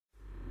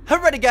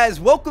Alrighty guys,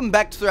 welcome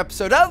back to the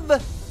episode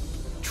of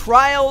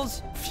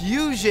Trials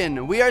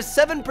Fusion. We are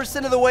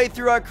 7% of the way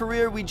through our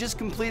career. We just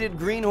completed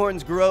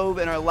Greenhorn's Grove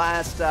in our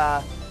last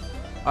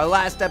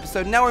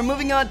episode. Now we're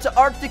moving on to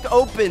Arctic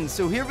Open.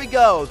 So here we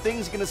go.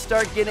 Things are gonna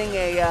start getting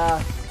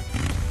a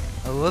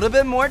little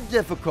bit more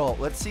difficult.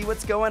 Let's see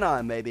what's going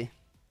on, baby.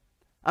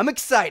 I'm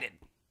excited.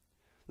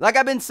 Like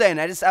I've been saying,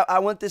 I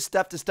want this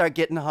stuff to start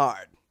getting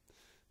hard.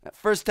 That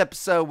first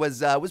episode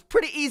was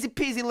pretty easy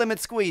peasy lemon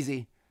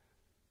squeezy.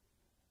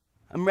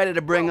 I'm ready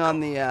to bring on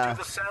the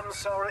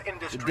Samsara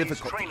Industries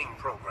difficulty. training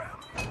program,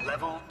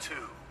 level 2.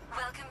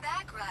 Welcome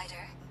back,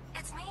 Ryder.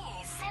 It's me,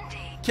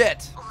 Cindy.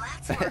 Kit.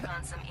 Let's work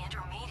on some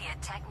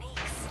intermediate techniques.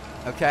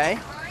 Okay.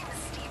 Climb the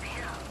steep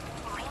hill,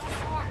 lean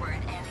forward,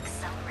 and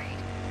accelerate.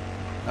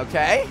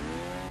 Okay.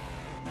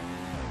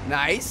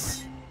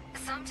 Nice.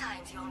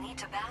 Sometimes you'll need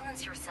to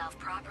balance yourself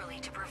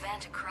properly to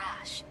prevent a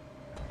crash.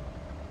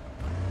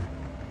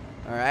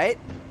 All right.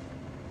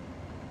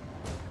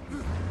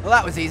 Well,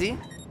 that was easy.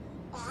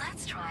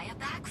 Let's try a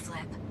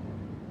backflip.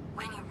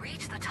 When you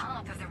reach the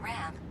top of the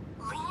ramp,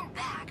 lean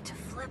back to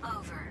flip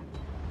over.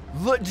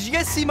 Look, did you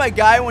guys see my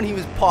guy when he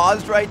was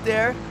paused right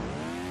there?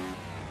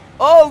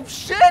 Oh,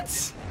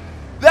 shit!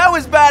 That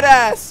was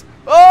badass!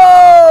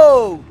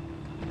 Oh!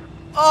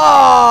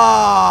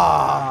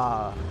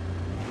 Ah!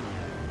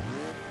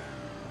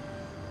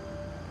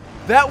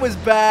 That was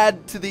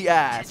bad to the To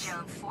ass.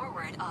 jump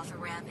forward off a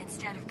ramp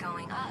instead of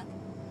going up,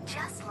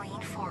 just lean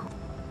forward.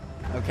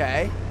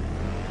 Okay.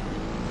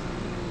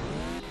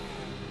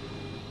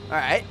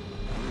 Alright.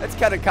 That's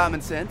kind of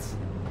common sense.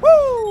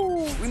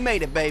 Woo! We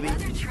made it, baby.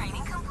 Weather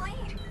training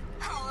complete.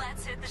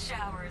 Let's hit the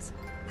showers.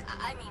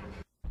 I mean...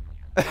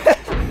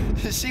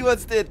 She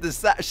wants to hit the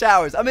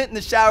showers. I'm hitting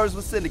the showers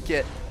with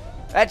Syndicate.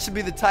 That should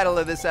be the title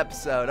of this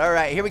episode.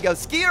 Alright, here we go.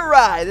 Ski or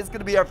ride. This is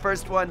going to be our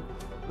first one.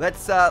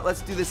 Let's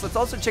do this. Let's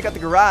also check out the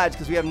garage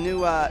because we have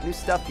new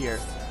stuff here.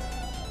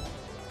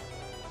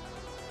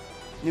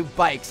 New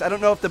bikes. I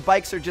don't know if the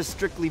bikes are just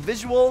strictly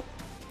visual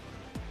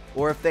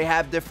or if they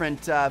have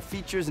different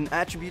features and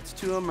attributes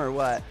to them or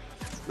what.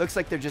 Looks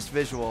like they're just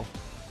visual.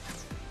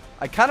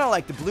 I kind of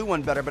like the blue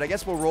one better, but I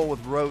guess we'll roll with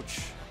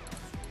Roach.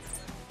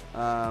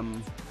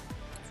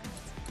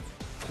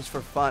 Just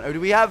for fun. Or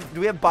do we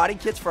have body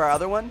kits for our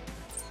other one?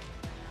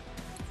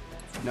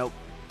 Nope.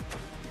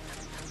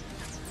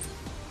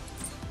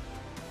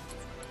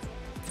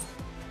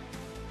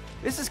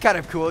 This is kind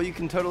of cool. You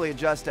can totally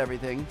adjust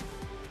everything.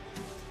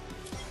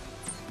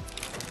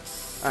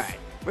 Alright.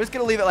 We're just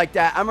going to leave it like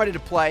that. I'm ready to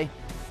play.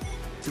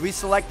 Did we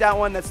select that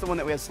one? That's the one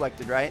that we have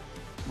selected, right?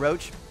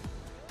 Roach.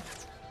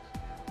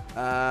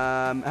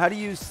 How do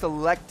you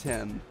select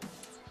him?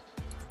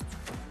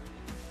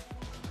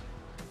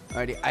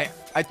 Alrighty.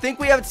 I think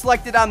we have it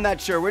selected. I'm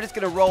not sure. We're just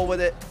going to roll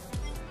with it.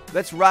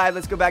 Let's ride.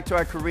 Let's go back to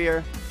our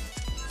career.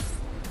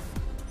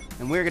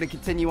 And we're going to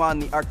continue on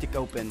the Arctic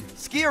Open.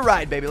 Ski or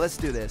ride, baby. Let's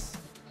do this.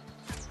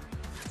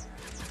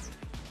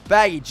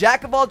 Baggy,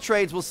 jack of all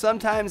trades will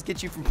sometimes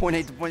get you from point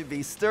A to point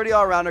B. Sturdy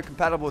all-rounder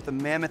compatible with a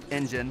mammoth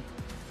engine.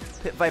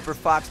 Pit Viper,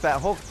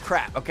 Foxbat, oh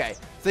crap, okay.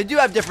 So they do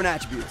have different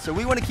attributes. So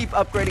we want to keep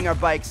upgrading our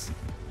bikes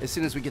as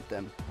soon as we get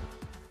them.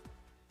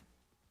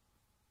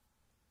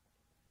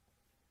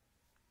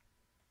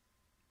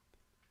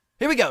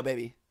 Here we go,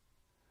 baby.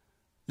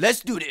 Let's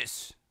do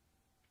this.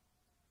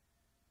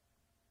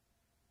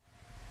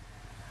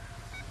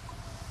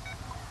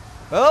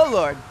 Oh,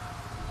 Lord.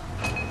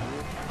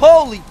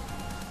 Holy...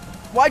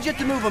 Why'd you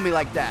have to move on me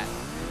like that?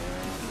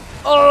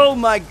 Oh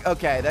my,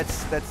 okay,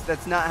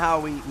 that's not how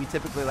we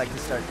typically like to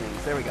start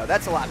things. There we go,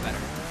 that's a lot better.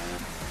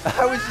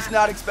 I was just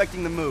not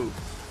expecting the move.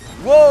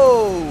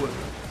 Whoa!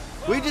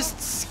 We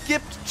just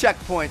skipped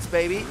checkpoints,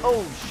 baby.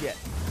 Oh shit.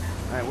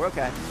 Alright, we're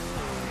okay.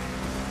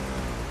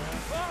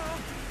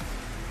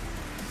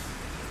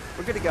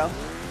 We're good to go.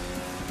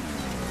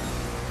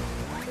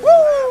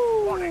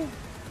 Woo! Warning.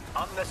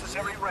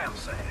 Unnecessary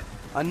ramps ahead.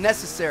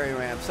 Unnecessary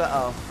ramps,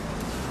 uh-oh.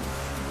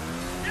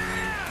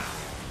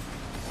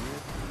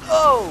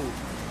 Oh!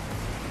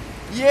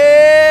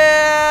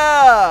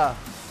 Yeah!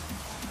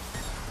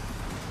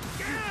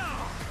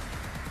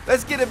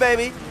 Let's get it,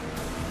 baby.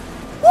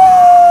 Woo!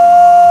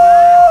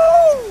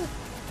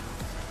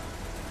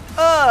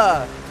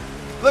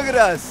 Look at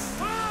us.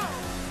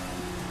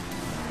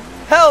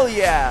 Hell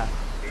yeah!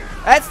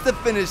 That's the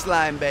finish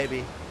line,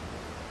 baby.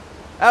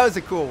 That was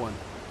a cool one.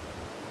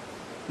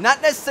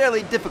 Not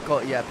necessarily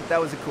difficult yet, but that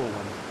was a cool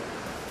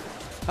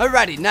one.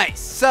 Alrighty,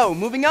 nice. So,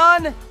 moving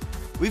on.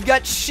 We've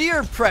got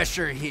shear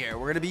pressure here.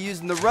 We're going to be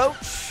using the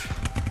Roach.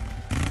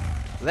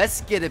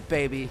 Let's get it,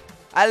 baby.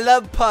 I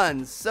love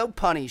puns. So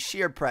punny.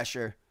 Shear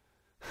pressure.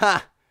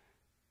 Ha.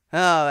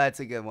 Oh, that's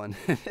a good one.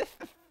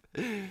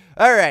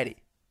 Alrighty.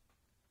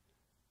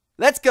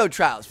 Let's go,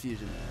 Trials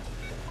Fusion.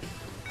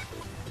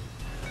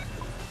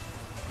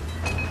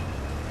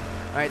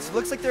 Alright, so it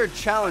looks like there are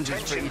challenges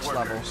for each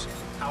level.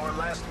 Our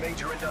last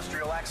major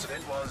industrial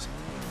accident was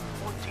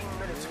 14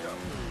 minutes ago.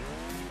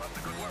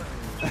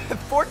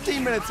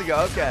 14 minutes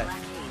ago, okay.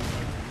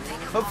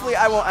 Hopefully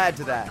I won't add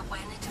to that.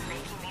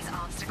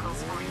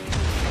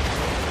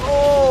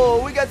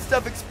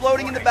 stuff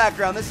exploding in the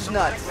background. This is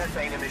nuts.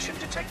 Methane emission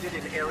detected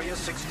in Area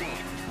 16.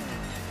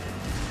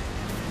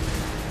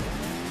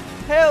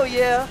 Hell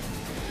yeah.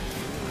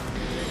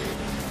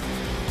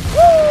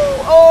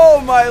 Woo!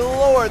 Oh my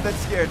lord, that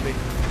scared me.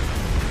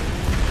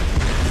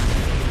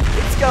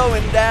 It's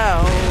going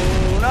down.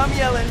 I'm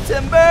yelling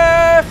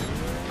timber.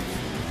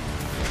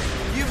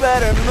 You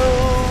better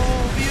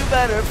move. You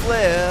better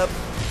flip.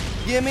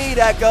 Give me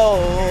that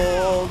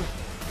gold.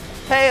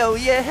 Hell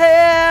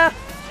yeah.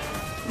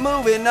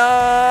 Moving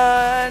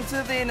on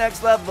to the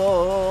next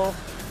level.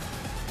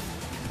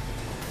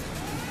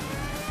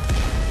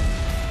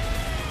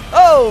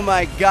 Oh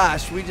my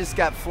gosh, we just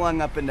got flung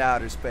up into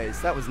outer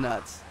space. That was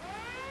nuts.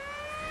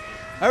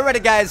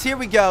 Alrighty guys, here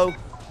we go.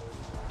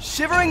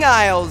 Shivering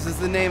Isles is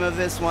the name of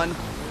this one.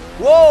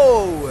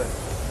 Whoa!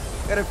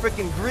 Got a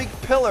freaking Greek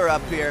pillar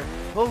up here.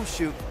 Oh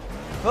shoot.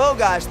 Oh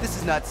gosh, this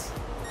is nuts.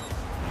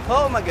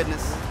 Oh my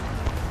goodness.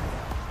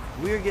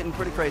 We're getting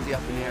pretty crazy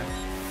up in here.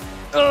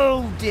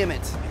 Oh, damn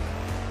it.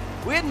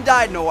 We hadn't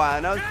died in a while,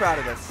 and I was proud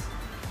of us.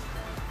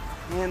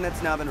 And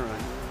that's now been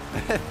ruined.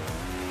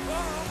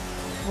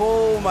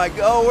 Oh my god,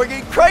 oh, we're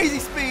getting crazy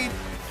speed.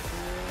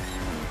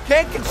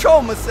 Can't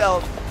control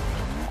myself.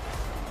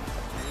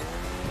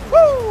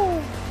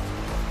 Woo!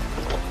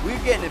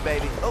 We're getting it,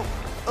 baby. Oh,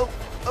 oh,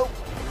 oh.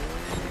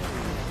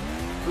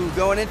 Ooh,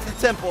 going into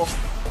the temple.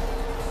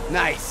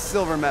 Nice,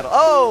 silver medal.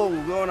 Oh,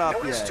 going off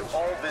the Notice edge. to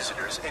all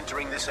visitors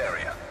entering this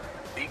area.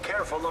 Be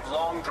careful of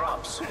long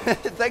drops.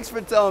 Thanks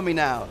for telling me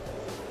now.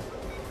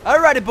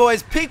 Alrighty,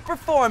 boys, peak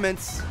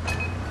performance.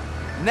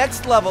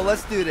 Next level,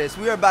 let's do this.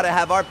 We are about to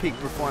have our peak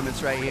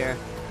performance right here.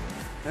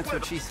 That's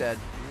what she said.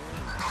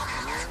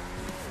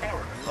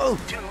 Error Oh.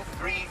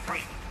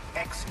 233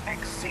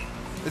 XXC.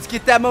 Let's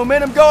get that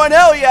momentum going.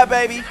 Hell yeah,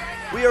 baby.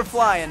 We are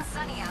flying.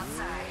 Sunny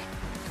outside.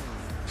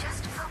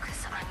 Just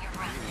focus on your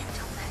run and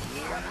don't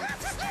let him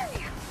disturb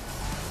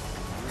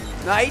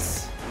you.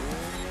 Nice.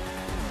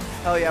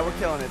 Hell yeah, we're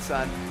killing it,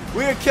 son.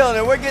 We are killing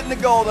it. We're getting the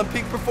gold on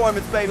peak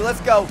performance, baby.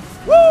 Let's go.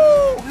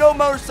 Woo! No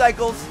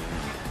motorcycles.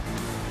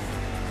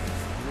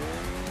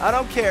 I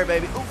don't care,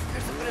 baby. Ooh,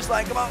 there's the finish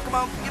line. Come on, come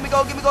on. Give me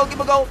gold, give me gold, give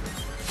me gold.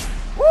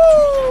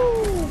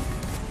 Woo!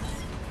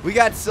 We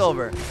got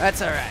silver.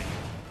 That's all right.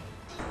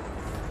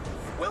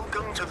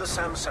 Welcome to the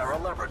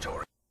Samsara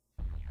Laboratory.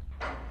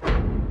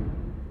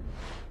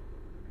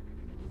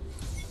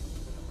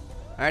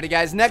 Alrighty,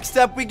 guys. Next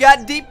up, we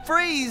got Deep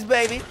Freeze,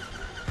 baby.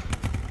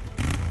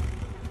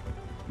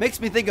 Makes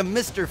me think of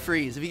Mr.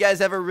 Freeze. Have you guys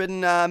ever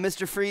ridden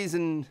Mr. Freeze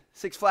in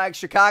Six Flags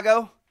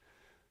Chicago?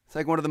 It's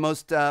like one of the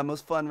most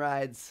fun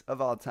rides of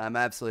all time.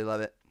 I absolutely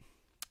love it.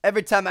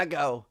 Every time I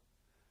go,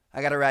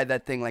 I gotta ride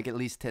that thing like at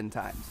least 10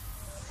 times.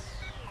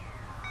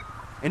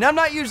 And I'm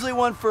not usually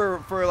one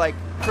for like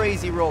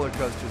crazy roller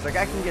coasters. Like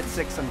I can get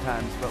sick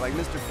sometimes, but like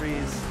Mr.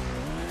 Freeze,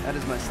 that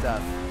is my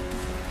stuff.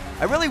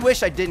 I really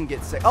wish I didn't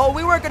get sick. Oh,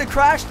 we weren't gonna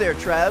crash there,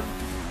 Trev.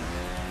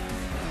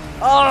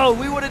 Oh,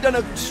 we would have done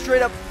a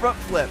straight up front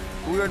flip.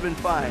 We would have been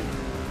fine.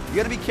 You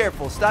gotta be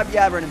careful. Stop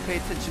yabbering and pay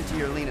attention to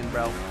your leaning,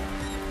 bro.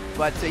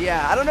 But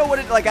yeah, I don't know what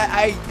it like.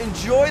 I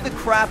enjoy the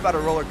crap out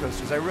of roller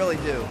coasters. I really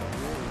do.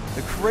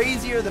 The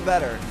crazier, the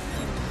better.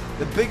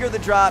 The bigger the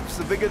drops,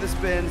 the bigger the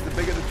spins, the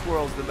bigger the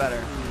twirls, the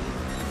better.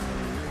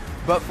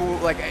 But for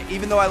like,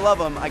 even though I love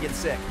them, I get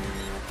sick.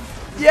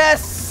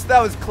 Yes,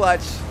 that was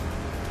clutch.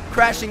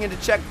 Crashing into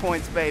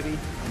checkpoints, baby.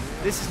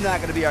 This is not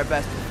going to be our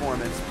best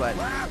performance, but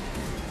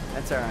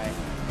that's all right.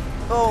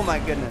 Oh my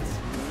goodness.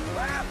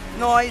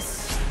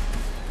 Nice.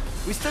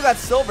 We still got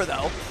silver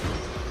though.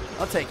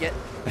 I'll take it.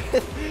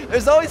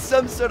 There's always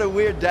some sort of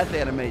weird death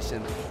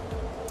animation.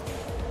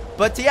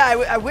 But yeah,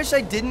 I wish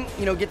I didn't,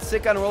 get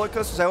sick on roller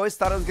coasters. I always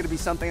thought it was going to be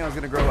something I was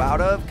going to grow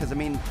out of. Because, I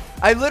mean,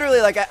 I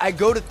literally, like, I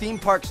go to theme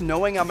parks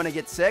knowing I'm going to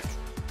get sick.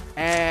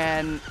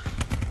 And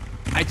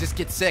I just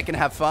get sick and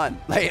have fun.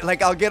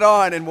 Like, I'll get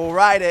on and we'll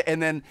ride it.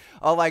 And then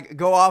I'll, like,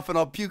 go off and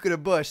I'll puke in a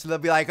bush. So they'll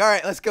be like, all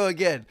right, let's go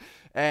again.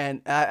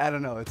 And I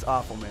don't know. It's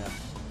awful, man.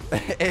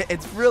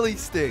 It really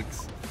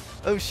stinks.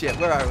 Oh, shit.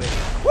 Where are we?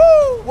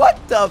 Woo! What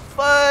the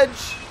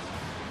fudge?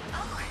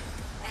 Oh,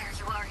 there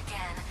you are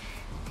again.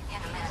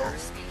 In a manner of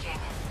speaking.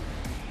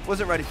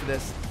 Wasn't ready for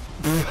this.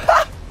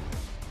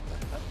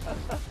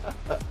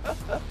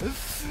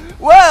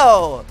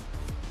 Well,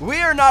 we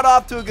are not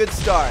off to a good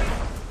start.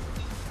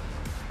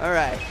 All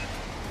right.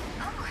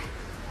 Oh,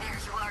 there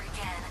you are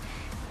again.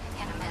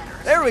 In a manner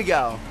of There we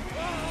go.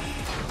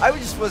 I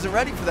just wasn't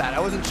ready for that. I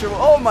wasn't sure.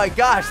 Oh my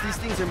gosh, these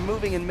things are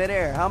moving in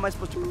midair. How am I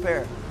supposed to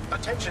prepare?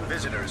 Attention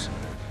visitors.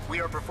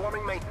 We are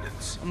performing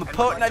maintenance. I'm a and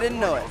poet and I would like to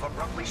didn't know warn it. you of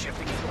abruptly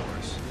shifting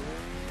floors.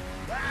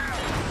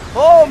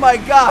 Oh my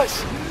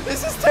gosh,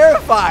 this is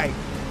terrifying.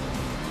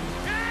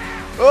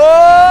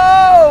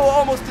 Oh,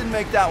 almost didn't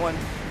make that one.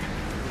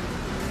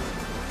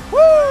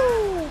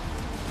 Woo!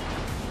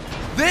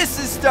 This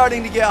is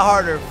starting to get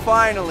harder,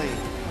 finally.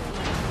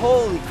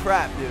 Holy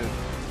crap, dude.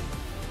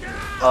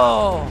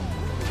 Oh.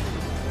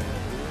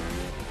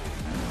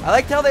 I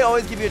liked how they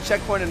always give you a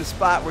checkpoint in a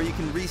spot where you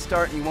can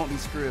restart and you won't be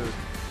screwed.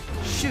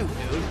 Shoot,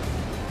 dude.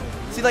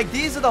 See, like,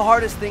 these are the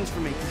hardest things for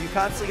me because you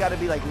constantly got to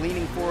be, like,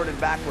 leaning forward and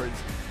backwards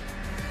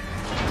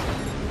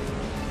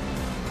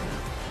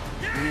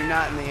when you're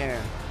not in the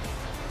air.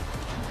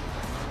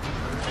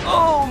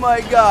 Oh,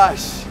 my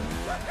gosh.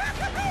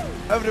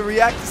 I have to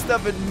react to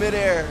stuff in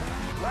midair.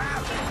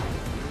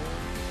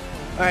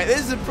 All right, this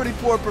is a pretty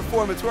poor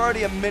performance. We're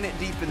already a minute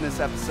deep in this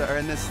episode, or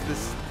in this.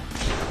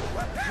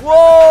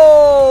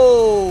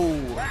 Whoa!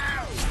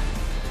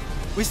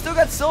 We still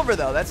got silver,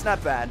 though. That's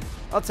not bad.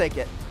 I'll take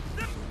it.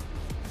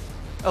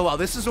 Oh, well,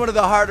 this is one of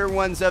the harder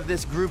ones of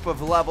this group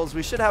of levels.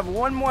 We should have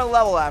one more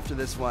level after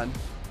this one.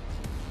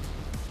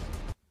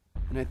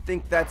 And I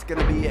think that's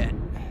going to be it.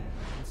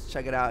 Let's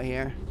check it out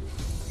here.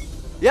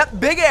 Yep,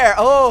 big air.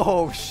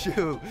 Oh,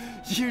 shoot.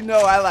 You know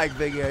I like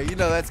big air. You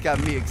know that's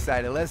got me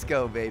excited. Let's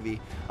go, baby.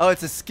 Oh,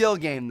 it's a skill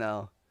game,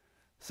 though.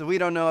 So we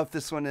don't know if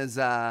this one is,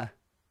 I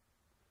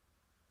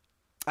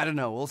don't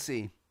know. We'll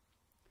see.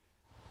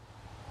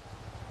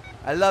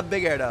 I love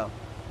big air, though.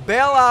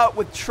 Bail out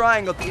with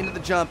triangle at the end of the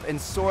jump and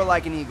soar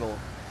like an eagle.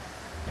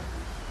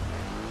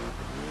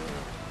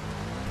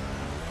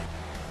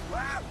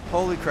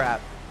 Holy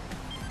crap.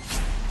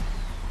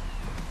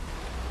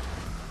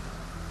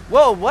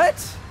 Whoa,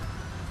 what?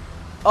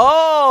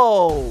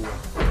 Oh!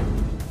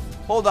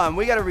 Hold on,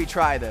 we gotta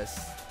retry this.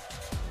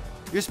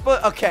 You're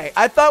supposed, okay,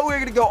 I thought we were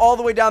gonna go all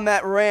the way down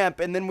that ramp,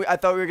 and then I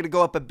thought we were gonna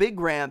go up a big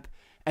ramp,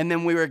 and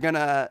then we were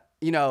gonna,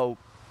 you know,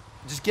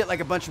 just get like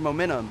a bunch of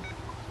momentum.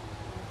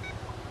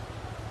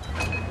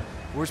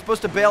 We're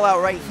supposed to bail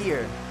out right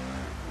here.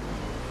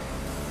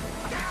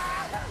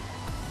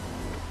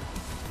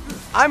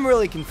 I'm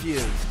really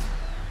confused.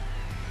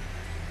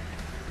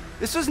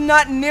 This was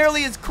not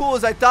nearly as cool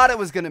as I thought it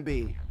was gonna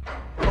be.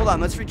 Hold on,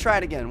 let's retry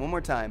it again, one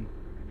more time.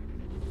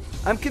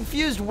 I'm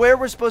confused where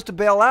we're supposed to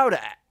bail out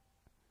at.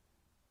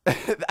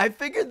 I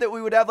figured that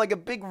we would have like a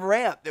big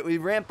ramp that we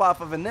ramp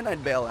off of and then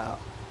I'd bail out.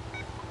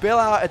 Bail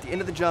out at the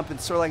end of the jump and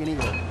soar like an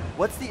eagle.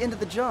 What's the end of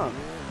the jump?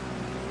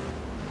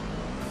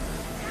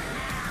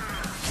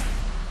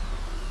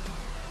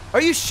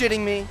 Are you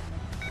shitting me?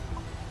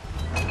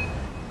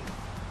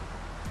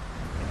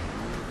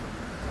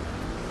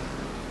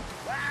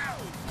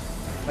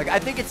 Like, I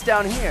think it's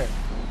down here.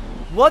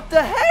 What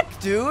the heck,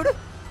 dude?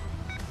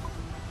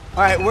 All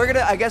right, we're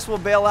gonna, I guess we'll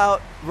bail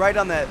out right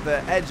on the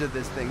edge of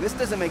this thing. This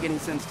doesn't make any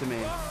sense to me.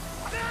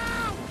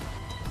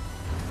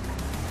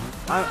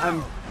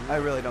 I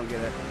really don't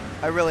get it.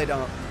 I really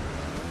don't.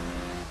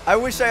 I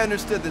wish I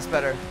understood this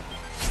better.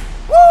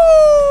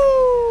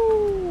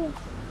 Woo!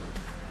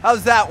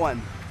 How's that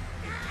one?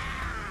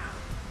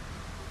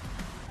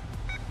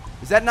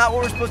 Is that not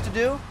what we're supposed to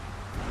do?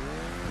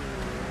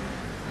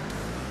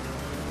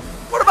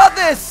 What about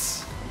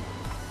this?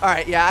 All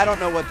right, yeah, I don't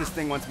know what this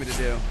thing wants me to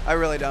do. I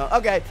really don't.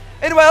 Okay.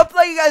 Anyway, I hope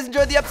you guys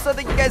enjoyed the episode.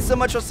 Thank you guys so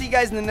much. I'll see you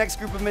guys in the next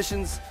group of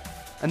missions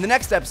and the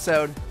next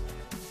episode.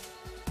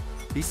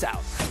 Peace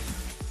out.